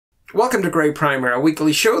Welcome to Grey Primer, a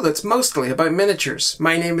weekly show that's mostly about miniatures.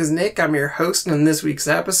 My name is Nick, I'm your host, and in this week's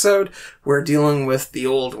episode, we're dealing with the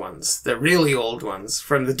old ones, the really old ones,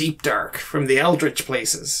 from the deep dark, from the Eldritch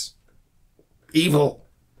places. Evil.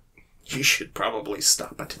 You should probably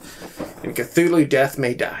stop it. In Cthulhu, death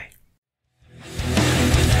may die.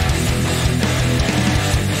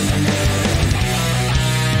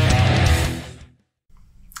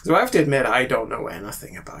 So I have to admit, I don't know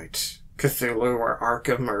anything about Cthulhu or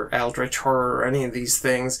Arkham or Eldritch Horror or any of these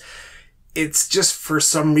things. It's just for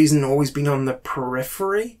some reason always been on the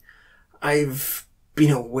periphery. I've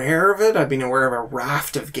been aware of it. I've been aware of a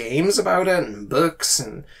raft of games about it and books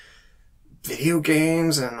and video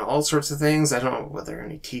games and all sorts of things. I don't know whether there are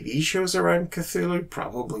any TV shows around Cthulhu.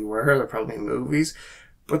 Probably were. There are probably movies.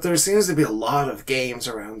 But there seems to be a lot of games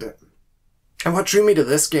around it. And what drew me to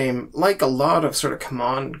this game, like a lot of sort of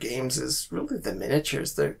CMON games, is really the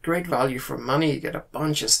miniatures. They're great value for money. You get a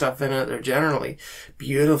bunch of stuff in it. They're generally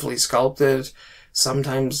beautifully sculpted,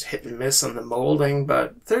 sometimes hit and miss on the molding,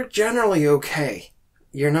 but they're generally okay.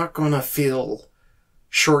 You're not going to feel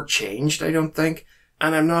shortchanged, I don't think.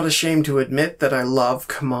 And I'm not ashamed to admit that I love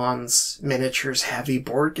CMON's miniatures-heavy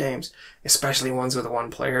board games, especially ones with a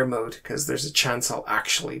one-player mode, because there's a chance I'll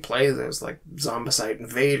actually play those, like Zombicide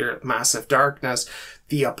Invader, Massive Darkness,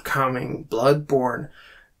 the upcoming Bloodborne,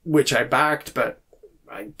 which I backed, but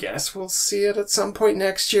I guess we'll see it at some point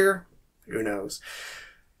next year. Who knows?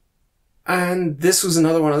 And this was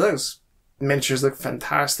another one of those. Miniatures look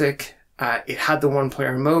fantastic. It had the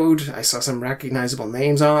one-player mode. I saw some recognizable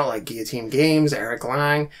names on it, like Guillotine Games, Eric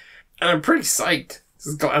Lang, and I'm pretty psyched,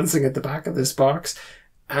 just glancing at the back of this box.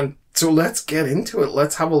 And so let's get into it.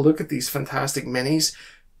 Let's have a look at these fantastic minis,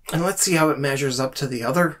 and let's see how it measures up to the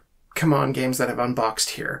other CMON games that I've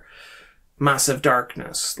unboxed here. Massive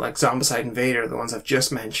Darkness, like Zombicide Invader, the ones I've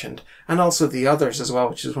just mentioned, and also the others as well,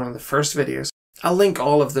 which is one of the first videos. I'll link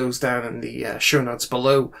all of those down in the show notes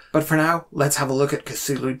below. But for now, let's have a look at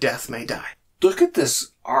Cthulhu Death May Die. Look at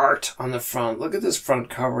this art on the front. Look at this front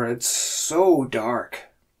cover. It's so dark.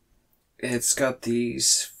 It's got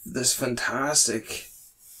this fantastic,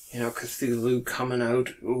 Cthulhu coming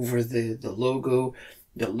out over the logo.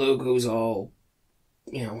 The logo's all,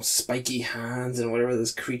 spiky hands and whatever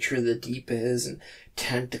this creature of the deep is, and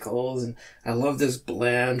tentacles. And I love this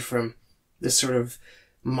blend from this sort of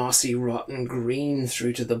mossy rotten green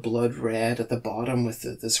through to the blood red at the bottom with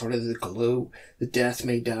the sort of the glow. The Death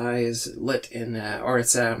May Die is lit in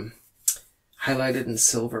it's highlighted in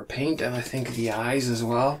silver paint, and I think the eyes as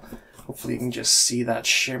well. Hopefully you can just see that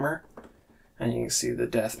shimmer, and you can see the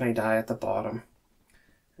Death May Die at the bottom.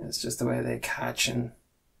 It's just the way they catch in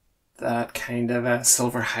that kind of a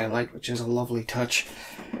silver highlight, which is a lovely touch.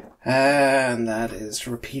 And that is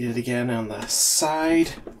repeated again on the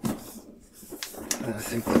side. And I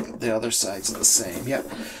think the other side's the same. Yep.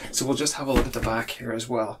 So we'll just have a look at the back here as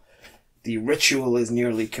well. The ritual is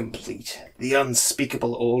nearly complete. The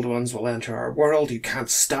unspeakable old ones will enter our world. You can't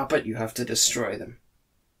stop it. You have to destroy them.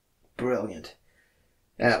 Brilliant.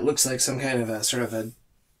 It looks like some kind of a sort of a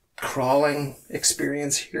crawling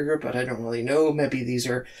experience here, but I don't really know. Maybe these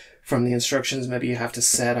are from the instructions. Maybe you have to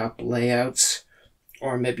set up layouts,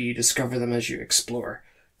 or maybe you discover them as you explore.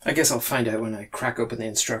 I guess I'll find out when I crack open the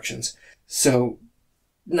instructions. So,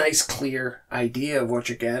 nice clear idea of what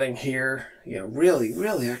you're getting here.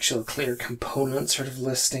 Really actual clear component sort of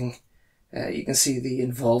listing. You can see the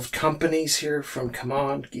involved companies here from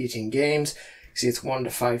CMON, Guillotine Games. You see it's 1 to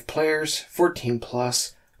 5 players, 14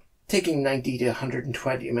 plus, taking 90 to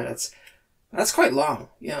 120 minutes. That's quite long.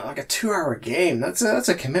 Like a 2-hour game. That's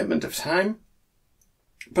a commitment of time.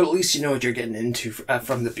 But at least you know what you're getting into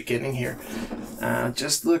from the beginning here.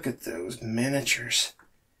 Just look at those miniatures.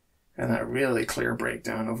 And that really clear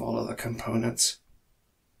breakdown of all of the components.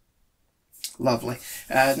 Lovely.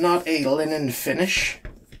 Not a linen finish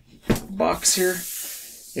box here.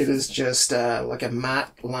 It is just like a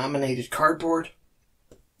matte laminated cardboard.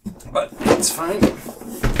 But it's fine.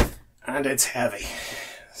 And it's heavy.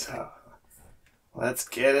 So let's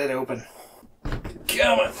get it open.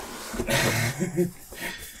 Come on.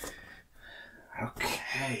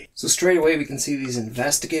 Okay. So straight away we can see these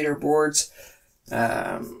investigator boards.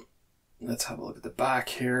 Let's have a look at the back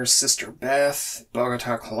here. Sister Beth,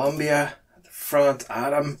 Bogota, Colombia. At the front,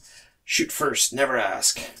 Adam. Shoot first, never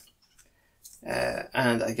ask.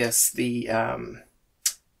 And I guess the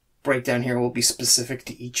breakdown here will be specific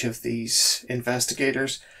to each of these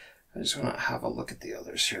investigators. I just want to have a look at the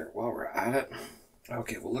others here while we're at it.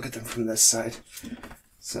 Okay, we'll look at them from this side.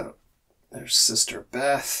 So, there's Sister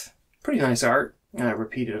Beth. Pretty nice art.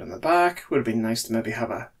 Repeated on the back. Would have been nice to maybe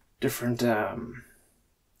have a different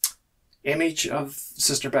image of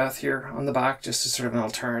Sister Beth here on the back, just as sort of an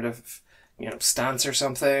alternative, stance or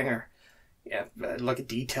something, or like a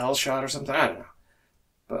detail shot or something. I don't know,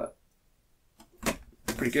 but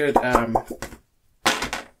pretty good.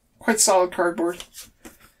 Quite solid cardboard.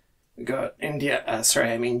 We got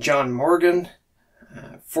John Morgan,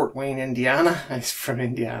 Fort Wayne, Indiana. He's from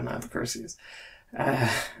Indiana, of course he is,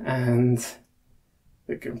 and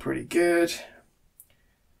looking pretty good.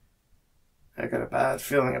 I got a bad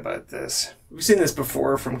feeling about this. We've seen this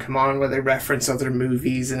before from CMON, where they reference other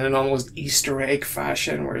movies in an almost Easter egg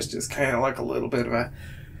fashion, where it's just kind of like a little bit of a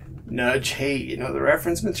nudge. Hey, the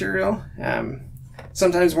reference material.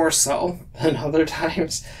 Sometimes more subtle than other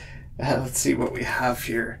times. Let's see what we have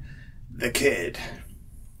here. The kid.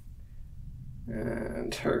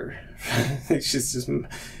 And her. She's just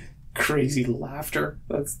crazy laughter.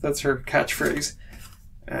 That's her catchphrase.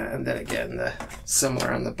 And then again,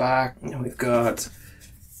 somewhere on the back, we've got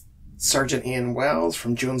Sergeant Ian Wells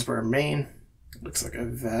from Jonesboro, Maine. Looks like a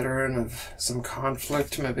veteran of some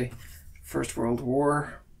conflict, maybe First World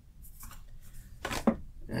War.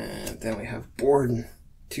 And then we have Borden.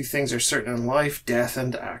 2 things are certain in life, death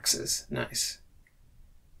and axes. Nice.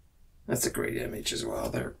 That's a great image as well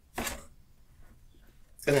there.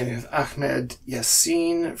 And then we have Ahmed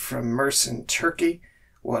Yassin from Mersin, Turkey.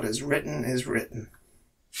 What is written is written.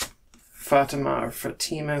 Fatima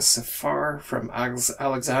Safar from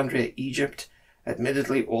Alexandria, Egypt.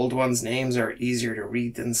 Admittedly, old ones' names are easier to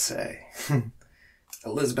read than say.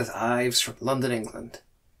 Elizabeth Ives from London, England.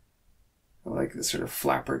 I like the sort of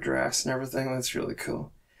flapper dress and everything. That's really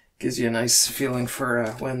cool. Gives you a nice feeling for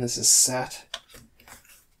when this is set.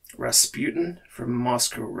 Rasputin from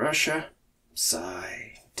Moscow, Russia.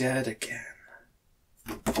 Sigh. Dead again.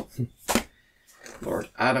 Lord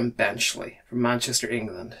Adam Benchley from Manchester,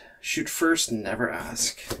 England. Shoot first, never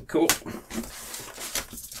ask. Cool.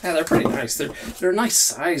 Yeah, they're pretty nice. They're a nice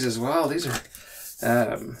size as well. These are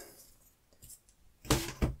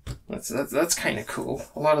that's kind of cool.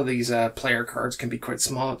 A lot of these player cards can be quite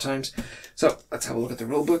small at times. So let's have a look at the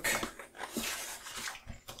rulebook.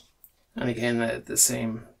 And again, the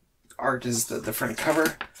same art as the front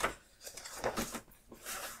cover.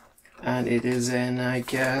 And it is in, I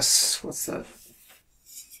guess, what's that?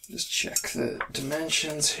 Just check the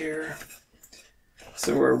dimensions here.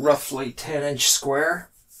 So we're roughly 10-inch square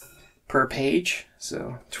per page.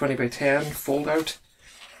 So 20 by 10 fold out.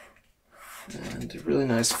 And a really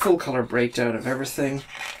nice full color breakdown of everything.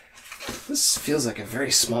 This feels like a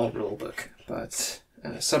very small rule book, but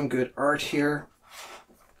some good art here.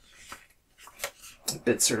 A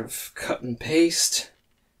bit sort of cut and paste.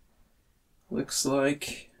 Looks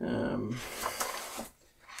like.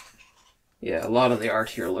 Yeah, a lot of the art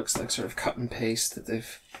here looks like sort of cut and paste that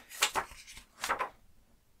they've,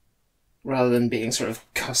 rather than being sort of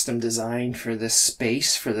custom designed for this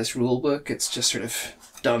space, for this rulebook, it's just sort of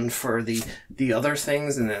done for the other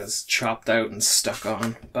things and then it's chopped out and stuck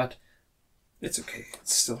on. But it's okay.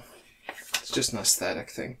 It's just an aesthetic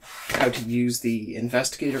thing. How to use the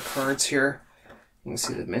investigator cards here. You can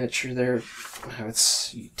see the miniature there, how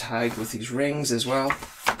it's tied with these rings as well.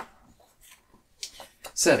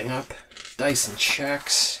 Setting up. Dice and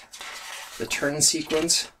checks, the turn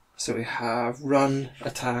sequence. So we have run,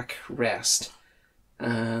 attack, rest,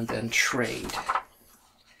 and then trade.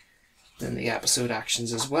 Then the episode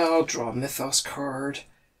actions as well. Draw a mythos card,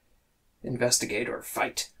 investigate or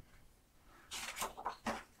fight.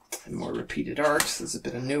 And more repeated art. There's a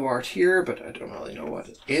bit of new art here, but I don't really know what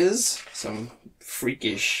it is. Some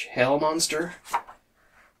freakish hell monster.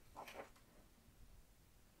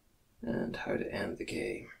 And how to end the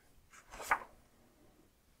game.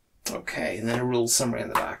 Okay, and then a rule summary in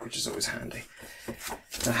the back, which is always handy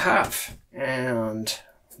to have. And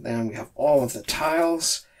then we have all of the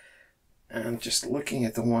tiles. And just looking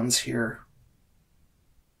at the ones here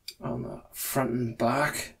on the front and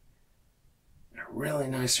back. A really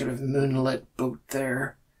nice sort of moonlit boat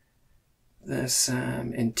there. This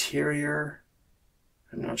interior,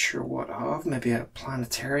 I'm not sure what of, maybe a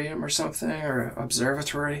planetarium or something, or an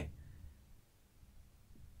observatory.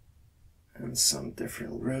 And some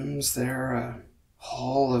different rooms there, a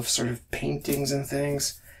hall of sort of paintings and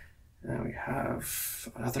things. And we have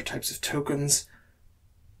other types of tokens.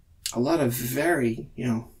 A lot of very,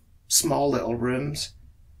 small little rooms.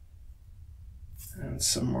 And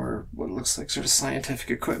some more, what looks like sort of scientific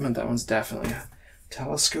equipment. That one's definitely a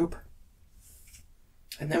telescope.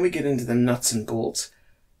 And then we get into the nuts and bolts.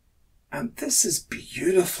 And this is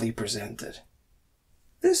beautifully presented.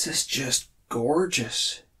 This is just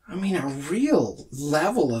gorgeous. I mean, a real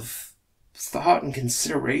level of thought and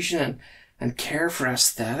consideration and care for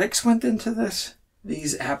aesthetics went into this.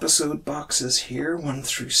 these episode boxes here, 1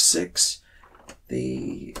 through 6.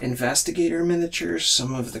 The investigator miniatures,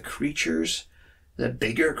 some of the creatures, the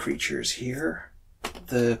bigger creatures here,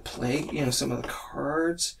 the plague, you know, some of the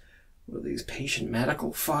cards, with these patient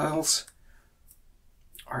medical files,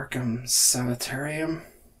 Arkham Sanitarium.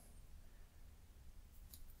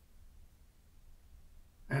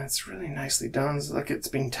 And it's really nicely done. It's like it's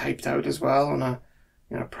been typed out as well on a,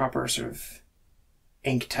 you know, proper sort of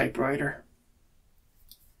ink typewriter.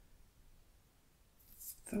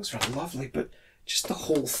 Those are lovely, but just the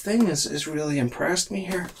whole thing is really impressed me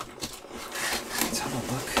here. Let's have a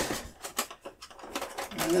look.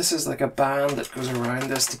 And this is like a band that goes around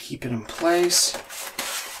this to keep it in place.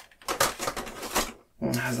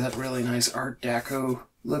 And it has that really nice Art Deco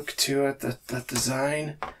look to it, that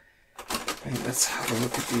design. And let's have a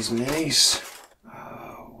look at these minis.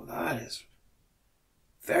 Oh, that is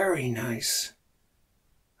very nice.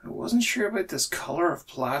 I wasn't sure about this color of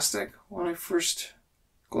plastic when I first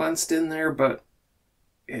glanced in there, but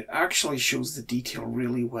it actually shows the detail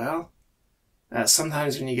really well.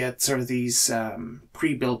 Sometimes when you get sort of these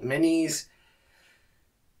pre-built minis,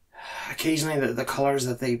 occasionally the colors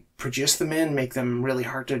that they produce them in make them really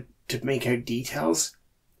hard to make out details,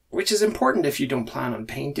 which is important if you don't plan on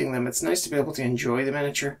painting them. It's nice to be able to enjoy the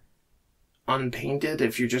miniature unpainted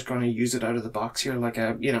if you're just going to use it out of the box here, like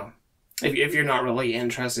a, you know, if you're not really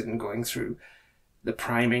interested in going through the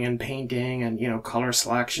priming and painting and, you know, color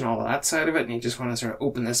selection, all of that side of it, and you just want to sort of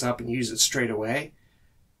open this up and use it straight away.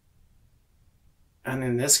 And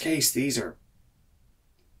in this case, these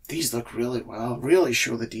look really well, really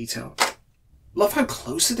show the detail. Love how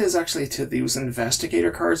close it is actually to those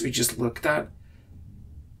investigator cards we just looked at.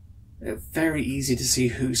 Very easy to see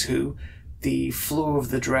who's who. The flow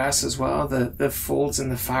of the dress as well, the folds in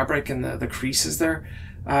the fabric and the creases there,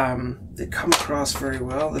 they come across very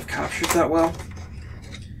well. They've captured that well.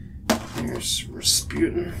 Here's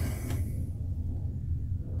Rasputin.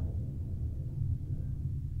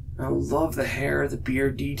 I love the hair, the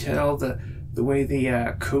beard detail, the way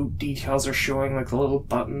the coat details are showing, like the little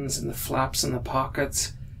buttons and the flaps in the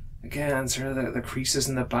pockets. Again, sort of the creases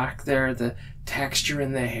in the back there, the texture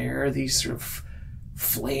in the hair, these sort of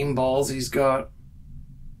flame balls he's got,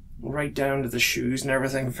 right down to the shoes and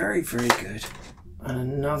everything. Very, very good.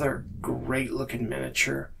 And another great looking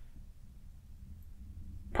miniature.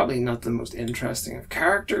 Probably not the most interesting of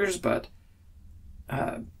characters, but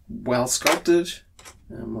well sculpted.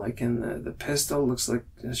 Like in the pistol, looks like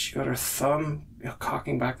she got her thumb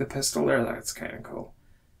cocking back the pistol there. That's kind of cool.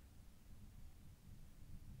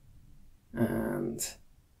 And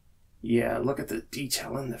yeah, look at the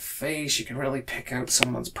detail in the face. You can really pick out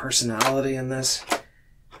someone's personality in this.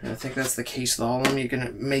 And I think that's the case with all of them. You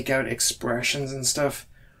can make out expressions and stuff.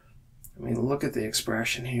 I mean, look at the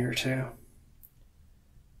expression here too.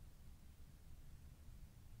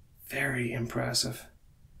 Very impressive.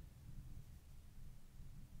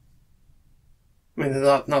 I mean,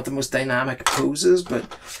 they're not the most dynamic poses, but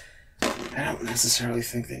I don't necessarily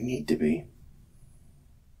think they need to be.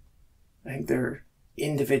 I think they're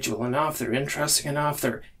individual enough, they're interesting enough,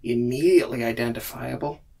 they're immediately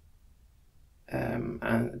identifiable.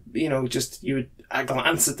 And, you know, just you would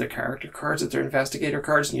glance at their character cards, at their investigator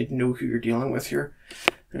cards, and you'd know who you're dealing with here.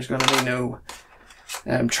 There's going to be no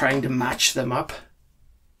trying to match them up.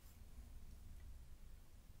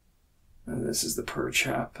 And this is the poor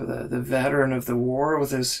chap, the veteran of the war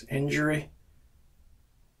with his injury.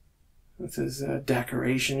 With his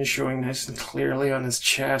decorations showing nice and clearly on his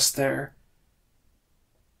chest there.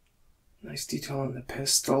 Nice detail on the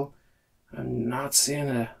pistol. I'm not seeing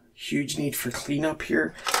a huge need for cleanup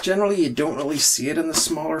here. Generally, you don't really see it in the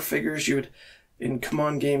smaller figures. You would, in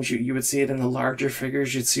CMON games, you would see it in the larger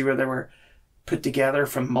figures. You'd see where they were put together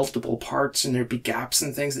from multiple parts and there'd be gaps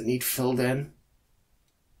and things that need filled in.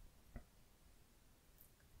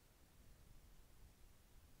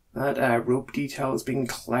 That rope detail is being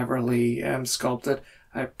cleverly sculpted.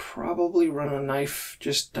 I'd probably run a knife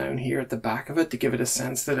just down here at the back of it to give it a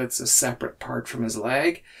sense that it's a separate part from his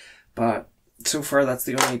leg. But so far that's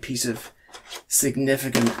the only piece of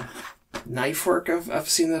significant knife work I've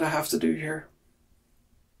seen that I have to do here.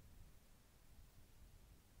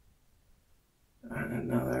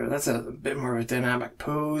 And another, that's a bit more of a dynamic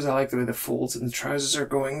pose. I like the way the folds in the trousers are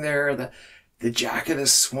going there. The jacket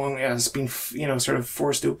is swung, has been, you know, sort of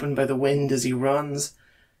forced open by the wind as he runs.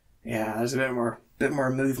 Yeah, there's a bit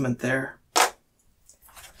more movement there.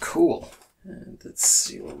 Cool. And let's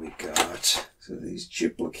see what we got. So these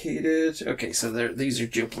duplicated. Okay, so these are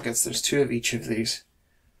duplicates. There's 2 of each of these.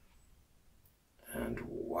 And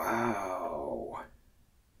wow.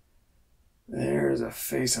 There is a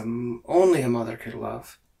face only a mother could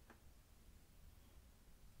love.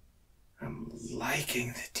 I'm liking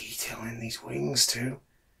the detail in these wings too.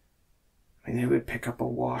 I mean, they would pick up a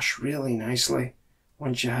wash really nicely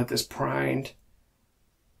once you had this primed.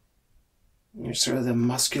 And there's sort of the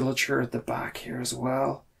musculature at the back here as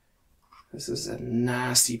well. This is a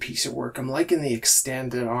nasty piece of work. I'm liking the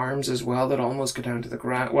extended arms as well that almost go down to the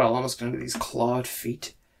ground. Well, almost go down to these clawed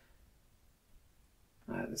feet.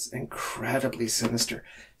 That is incredibly sinister.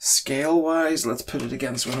 Scale-wise, let's put it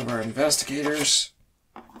against one of our investigators.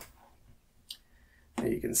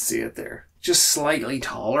 You can see it there. Just slightly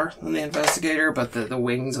taller than the investigator, but the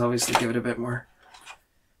wings obviously give it a bit more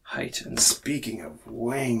height. And speaking of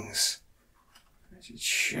wings, I should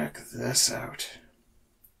check this out.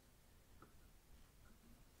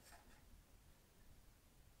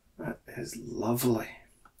 That is lovely.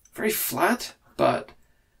 Very flat, but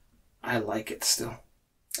I like it still.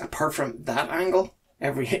 Apart from that angle,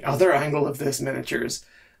 every other angle of this miniature is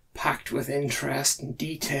packed with interest and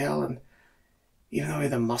detail, and even the way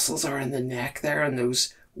the muscles are in the neck there and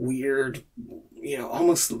those weird,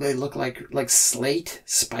 almost they look like slate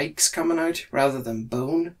spikes coming out rather than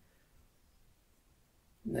bone.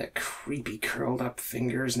 And the creepy curled up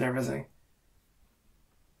fingers and everything.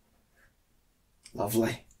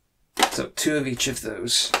 Lovely. So 2 of each of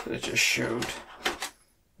those that I just showed.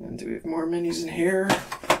 And do we have more minis in here?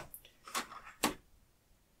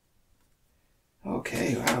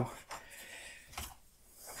 Okay, wow.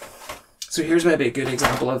 So here's maybe a good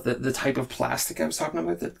example of the type of plastic I was talking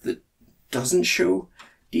about that doesn't show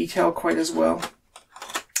detail quite as well.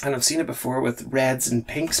 And I've seen it before with reds and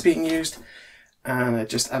pinks being used. And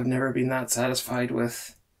I've never been that satisfied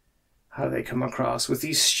with how they come across. With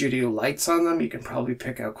these studio lights on them, you can probably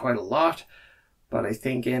pick out quite a lot. But I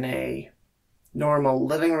think in a normal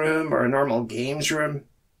living room or a normal games room,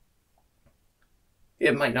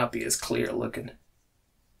 it might not be as clear looking.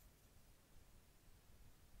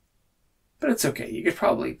 But it's okay. You could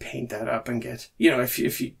probably paint that up and get, if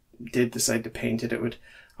you did decide to paint it, it would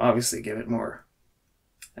obviously give it more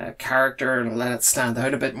character and let it stand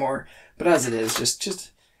out a bit more. But as it is,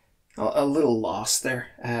 just a little lost there.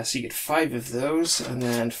 So you get 5 of those and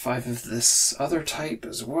then 5 of this other type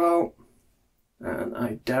as well. And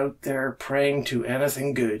I doubt they're praying to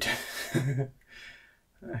anything good.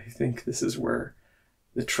 I think this is where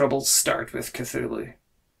the troubles start with Cthulhu.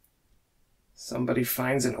 Somebody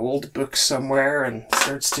finds an old book somewhere and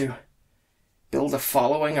starts to build a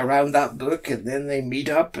following around that book, and then they meet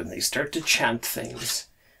up and they start to chant things,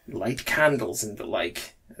 light candles and the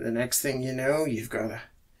like. And the next thing you know, you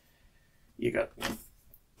got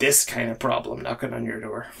this kind of problem knocking on your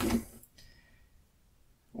door.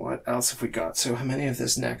 What else have we got? So how many of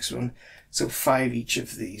this next one? So 5 each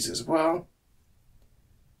of these as well.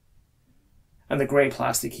 And the grey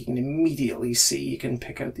plastic you can immediately see. You can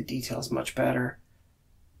pick out the details much better.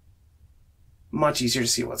 Much easier to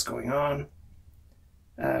see what's going on.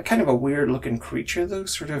 Kind of a weird looking creature though.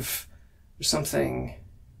 There's something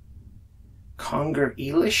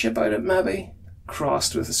conger-eelish about it maybe.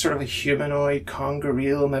 Crossed with a sort of a humanoid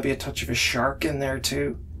conger-eel. Maybe a touch of a shark in there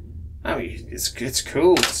too. I mean, it's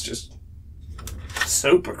cool. It's just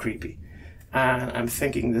super creepy. And I'm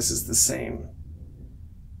thinking this is the same.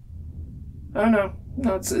 Oh no,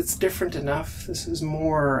 it's different enough. This is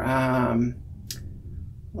more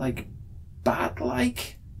like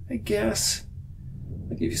bat-like, I guess.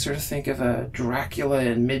 Like if you sort of think of a Dracula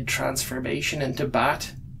in mid-transformation into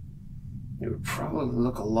bat, it would probably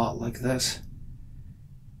look a lot like this.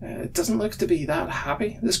 It doesn't look to be that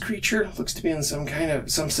happy. This creature looks to be in some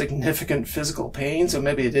significant physical pain, so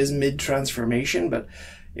maybe it is mid-transformation, but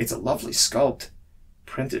it's a lovely sculpt.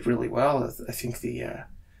 Printed really well. I think the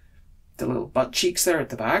little butt cheeks there at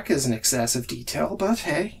the back is an excessive detail, but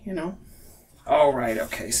hey, Alright,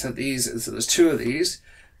 okay, so there's 2 of these.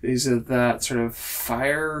 These are that sort of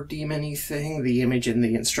fire demon-y thing, the image in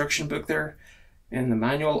the instruction book there, in the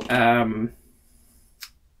manual.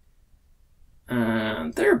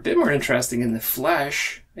 And they're a bit more interesting in the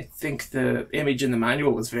flesh. I think the image in the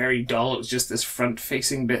manual was very dull. It was just this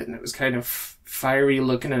front-facing bit, and it was kind of fiery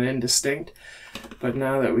looking and indistinct. But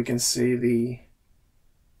now that we can see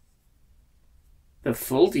the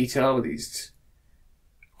full detail with these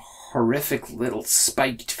horrific little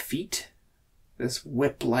spiked feet, this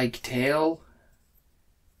whip-like tail,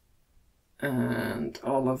 and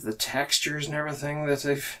all of the textures and everything that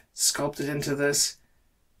they've sculpted into this.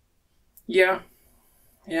 Yeah,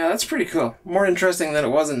 that's pretty cool. More interesting than it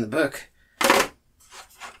was in the book.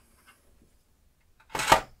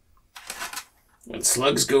 When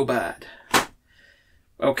slugs go bad.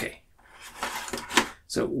 Okay.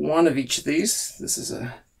 So one of each of these. This is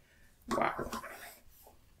a... Wow.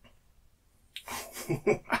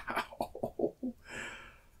 Wow.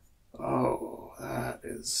 Oh, that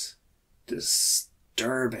is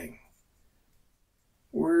disturbing.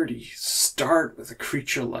 Where do you start with a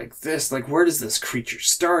creature like this? Like, where does this creature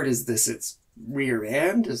start? Is this its rear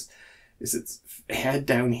end? Is its head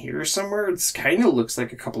down here somewhere? It kind of looks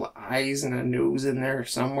like a couple of eyes and a nose in there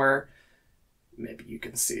somewhere. Maybe you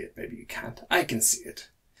can see it, maybe you can't. I can see it.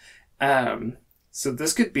 So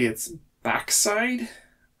this could be its backside.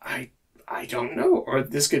 I don't know. Or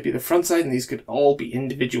this could be the front side, and these could all be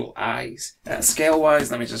individual eyes. Scale-wise,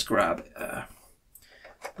 let me just grab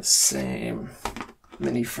the same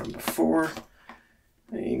mini from before.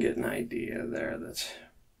 And you can get an idea there that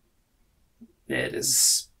it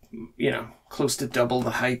is, you know, close to double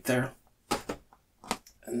the height there.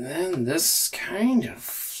 And then this kind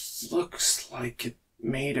of looks like it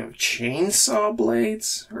made of chainsaw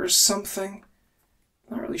blades or something.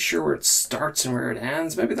 Not really sure where it starts and where it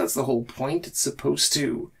ends. Maybe that's the whole point. It's supposed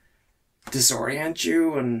to disorient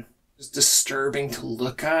you and it's disturbing to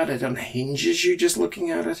look at. It unhinges you just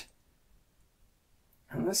looking at it.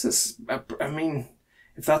 And this is, I mean,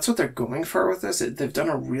 if that's what they're going for with this, they've done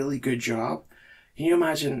a really good job. Can you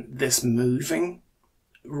imagine this moving,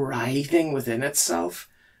 writhing within itself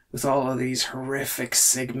with all of these horrific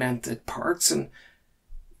segmented parts? And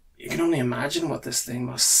you can only imagine what this thing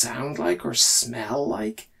must sound like or smell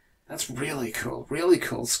like. That's really cool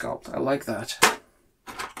sculpt. I like that.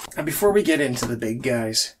 And before we get into the big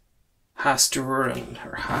guys, Hastur and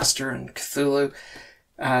Cthulhu,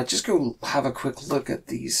 just go have a quick look at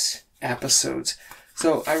these episodes.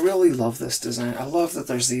 So I really love this design. I love that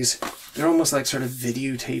there's these, they're almost like sort of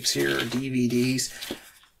videotapes here or DVDs.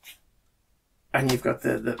 And you've got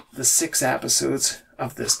the 6 episodes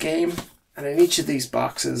of this game. And in each of these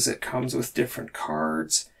boxes, it comes with different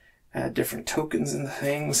cards, different tokens and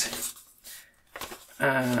things.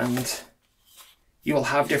 And you will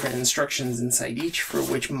have different instructions inside each for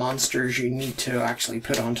which monsters you need to actually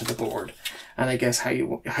put onto the board. And I guess how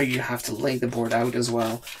you have to lay the board out as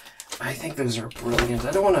well. I think those are brilliant.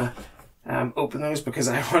 I don't want to open those because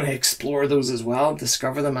I want to explore those as well,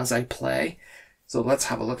 discover them as I play. So let's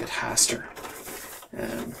have a look at Hastur.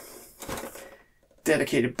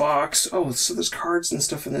 Dedicated box. Oh, so there's cards and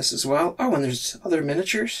stuff in this as well. Oh, and there's other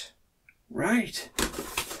miniatures. Right.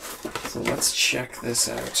 So let's check this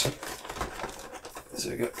out.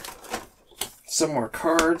 So we got some more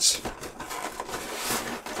cards.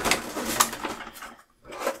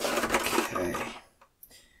 Okay.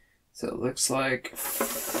 So it looks like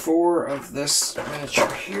 4 of this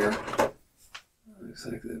miniature here. Looks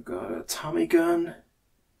like they've got a Tommy gun.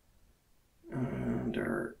 And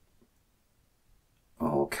are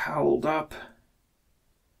all cowled up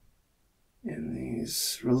in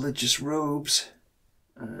these religious robes.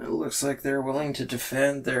 It looks like they're willing to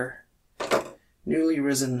defend their newly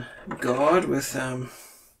risen god with a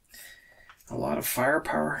lot of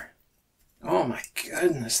firepower. Oh my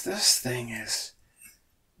goodness, this thing is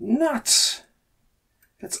nuts.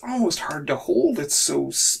 It's almost hard to hold. It's so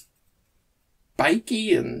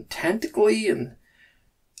spiky and tentacly and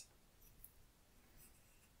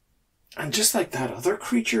just like that other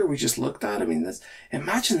creature we just looked at. I mean,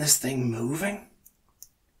 imagine this thing moving.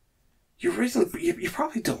 You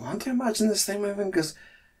probably don't want to imagine this thing moving because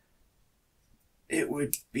it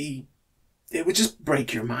would just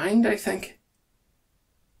break your mind, I think,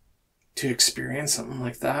 to experience something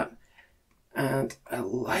like that. And I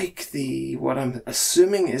like what I'm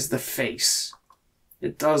assuming is the face.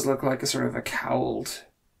 It does look like a sort of a cowled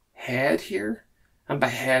head here. And by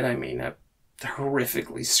head, I mean a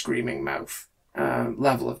horrifically screaming mouth.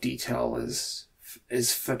 Level of detail is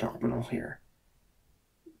phenomenal here.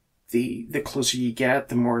 The closer you get,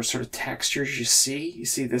 the more sort of textures you see. You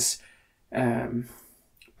see this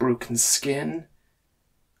broken skin,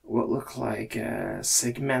 what look like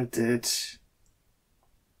segmented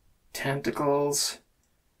tentacles.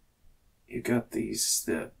 You got this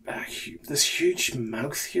huge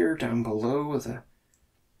mouth here down below with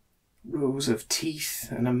rows of teeth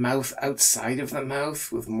and a mouth outside of the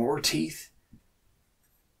mouth with more teeth.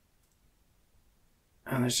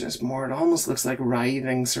 And there's just more. It almost looks like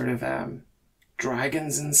writhing sort of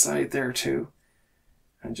dragons inside there too.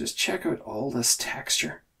 And just check out all this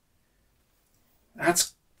texture.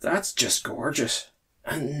 That's just gorgeous.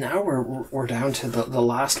 And now we're down to the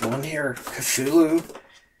last one here, Cthulhu.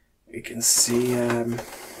 You can see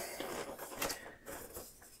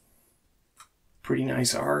pretty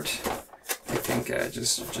nice art. I think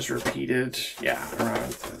just repeated, yeah,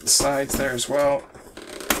 around the sides there as well.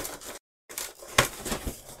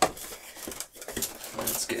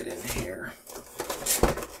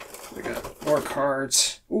 more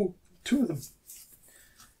cards. Ooh, 2 of them.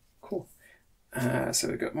 Cool. So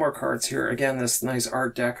we've got more cards here. Again, this nice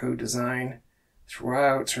Art Deco design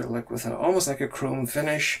throughout, sort of like with almost like a chrome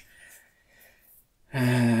finish.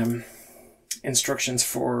 Instructions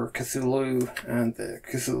for Cthulhu and the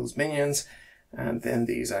Cthulhu's minions, and then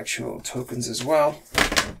these actual tokens as well.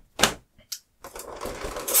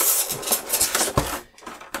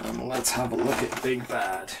 Let's have a look at Big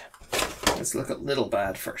Bad. Let's look at Little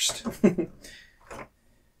Bad first.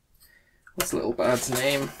 What's Little Bad's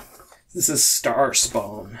name? This is Star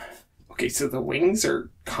Spawn. Okay, so the wings are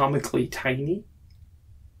comically tiny.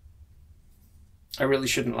 I really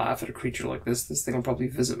shouldn't laugh at a creature like this. This thing will probably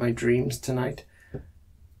visit my dreams tonight.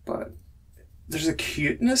 But there's a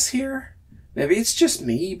cuteness here. Maybe it's just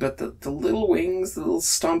me, but the little wings, the little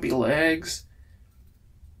stompy legs.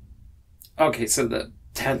 Okay, so the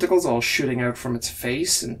tentacles all shooting out from its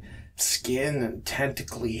face, and skin and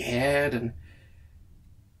tentacly head, and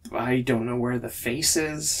I don't know where the face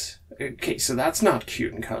is. Okay, so that's not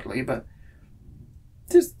cute and cuddly, but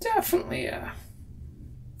there's definitely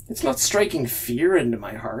it's not striking fear into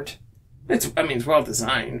my heart. It's well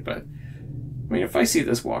designed, but if I see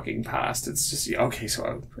this walking past, it's just, okay,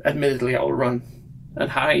 so admittedly I'll run and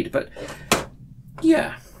hide, but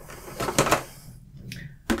yeah.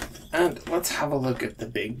 And let's have a look at the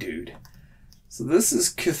big dude. So this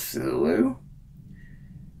is Cthulhu.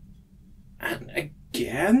 And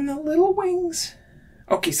again, the little wings.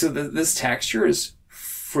 Okay, so this texture is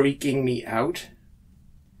freaking me out.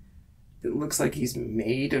 It looks like he's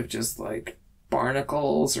made of just like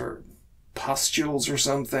barnacles or pustules or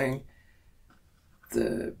something.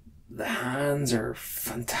 The hands are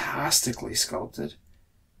fantastically sculpted.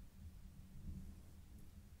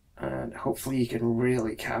 And hopefully you can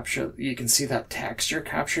really capture, you can see that texture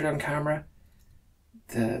captured on camera.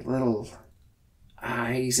 The little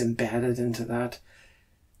eyes embedded into that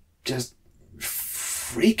just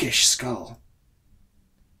freakish skull.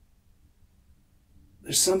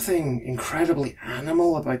 There's something incredibly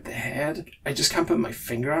animal about the head. I just can't put my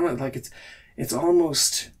finger on it. Like it's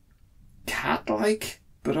almost cat-like,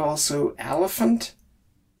 but also elephant.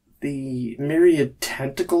 The myriad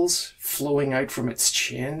tentacles flowing out from its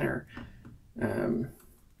chin or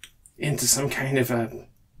into some kind of a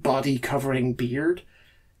body-covering beard.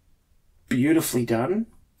 Beautifully done.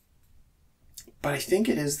 But I think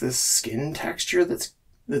it is the skin texture that's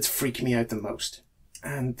freaking me out the most.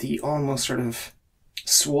 And the almost sort of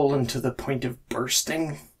swollen to the point of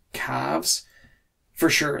bursting calves.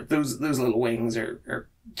 For sure, those little wings are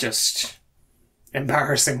just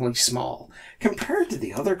embarrassingly small compared to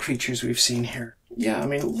the other creatures we've seen here. Yeah,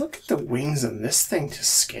 look at the wings on this thing to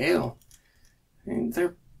scale.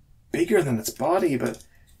 They're bigger than its body, but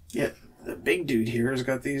yet the big dude here has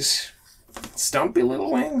got these stumpy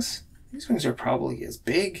little wings. These wings are probably as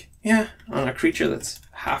big, yeah, on a creature that's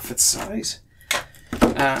half its size.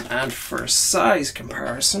 And for size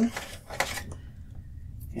comparison,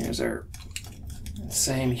 here's our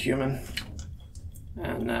same human.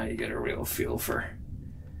 And now you get a real feel for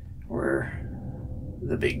where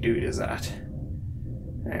the big dude is at.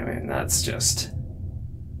 That's just,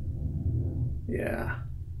 yeah.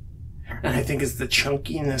 And I think it's the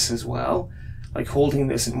chunkiness as well. Like holding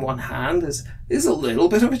this in one hand is a little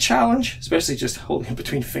bit of a challenge, especially just holding it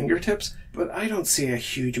between fingertips. But I don't see a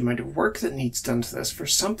huge amount of work that needs done to this for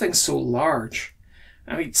something so large.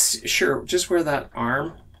 Sure, just where that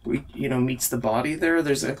arm meets the body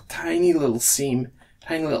there's a tiny little seam,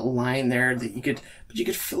 tiny little line there that you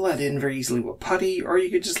could fill that in very easily with putty, or you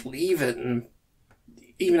could just leave it and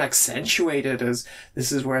even accentuate it as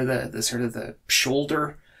this is where the sort of the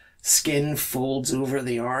shoulder skin folds over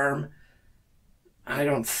the arm. I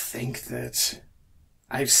don't think that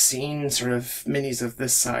I've seen sort of minis of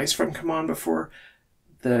this size from CMON before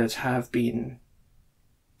that have been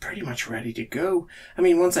pretty much ready to go.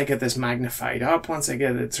 Once I get this magnified up, once I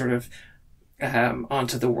get it sort of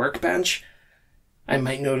onto the workbench, I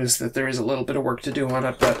might notice that there is a little bit of work to do on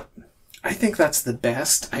it, but I think that's the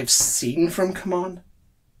best I've seen from CMON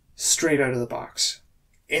straight out of the box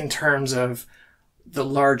in terms of the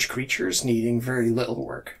large creatures needing very little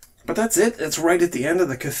work. But that's it. It's right at the end of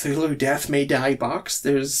the Cthulhu Death May Die box.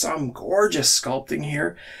 There's some gorgeous sculpting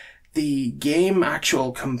here. The game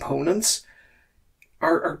actual components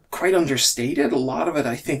are quite understated. A lot of it,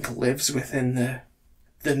 I think, lives within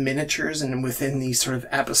the miniatures and within these sort of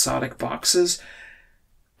episodic boxes.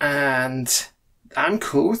 And I'm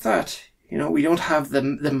cool with that. We don't have the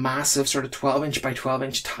massive sort of 12-inch by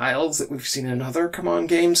 12-inch tiles that we've seen in other CMON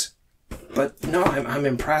games. But no, I'm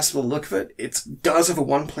impressed with the look of it. It does have a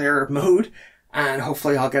one-player mode, and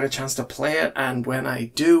hopefully I'll get a chance to play it, and when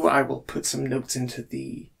I do, I will put some notes into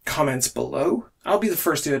the comments below. I'll be the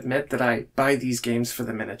first to admit that I buy these games for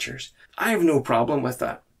the miniatures. I have no problem with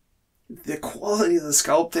that. The quality of the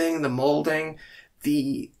sculpting, the molding,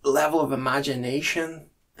 the level of imagination,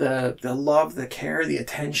 the love, the care, the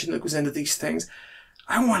attention that goes into these things,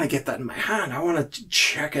 I want to get that in my hand. I want to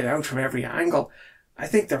check it out from every angle. I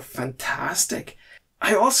think they're fantastic.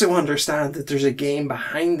 I also understand that there's a game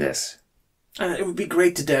behind this. And it would be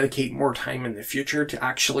great to dedicate more time in the future to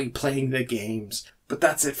actually playing the games. But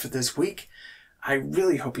that's it for this week. I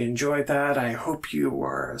really hope you enjoyed that. I hope you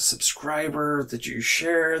are a subscriber, that you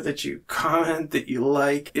share, that you comment, that you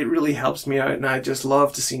like. It really helps me out, and I just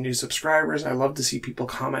love to see new subscribers. I love to see people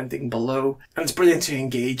commenting below. And it's brilliant to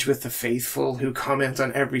engage with the faithful who comment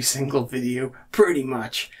on every single video, pretty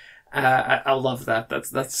much. I love that.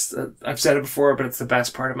 That's I've said it before, but it's the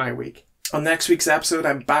best part of my week. On next week's episode,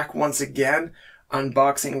 I'm back once again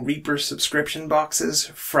unboxing Reaper subscription boxes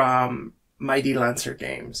from Mighty Lancer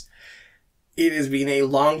Games. It has been a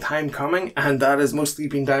long time coming, and that has mostly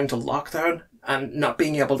been down to lockdown and not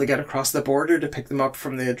being able to get across the border to pick them up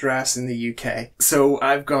from the address in the UK. So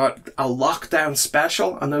I've got a lockdown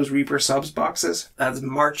special on those Reaper subs boxes. That's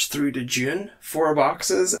March through to June, 4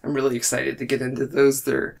 boxes. I'm really excited to get into those.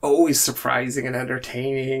 They're always surprising and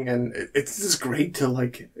entertaining, and it's just great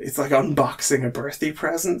to it's like unboxing a birthday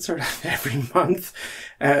present sort of every month.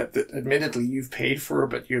 That admittedly you've paid for,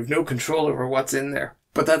 but you have no control over what's in there.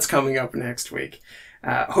 But that's coming up next week.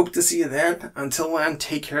 Hope to see you then. Until then,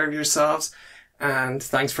 take care of yourselves, and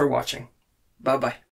thanks for watching. Bye-bye.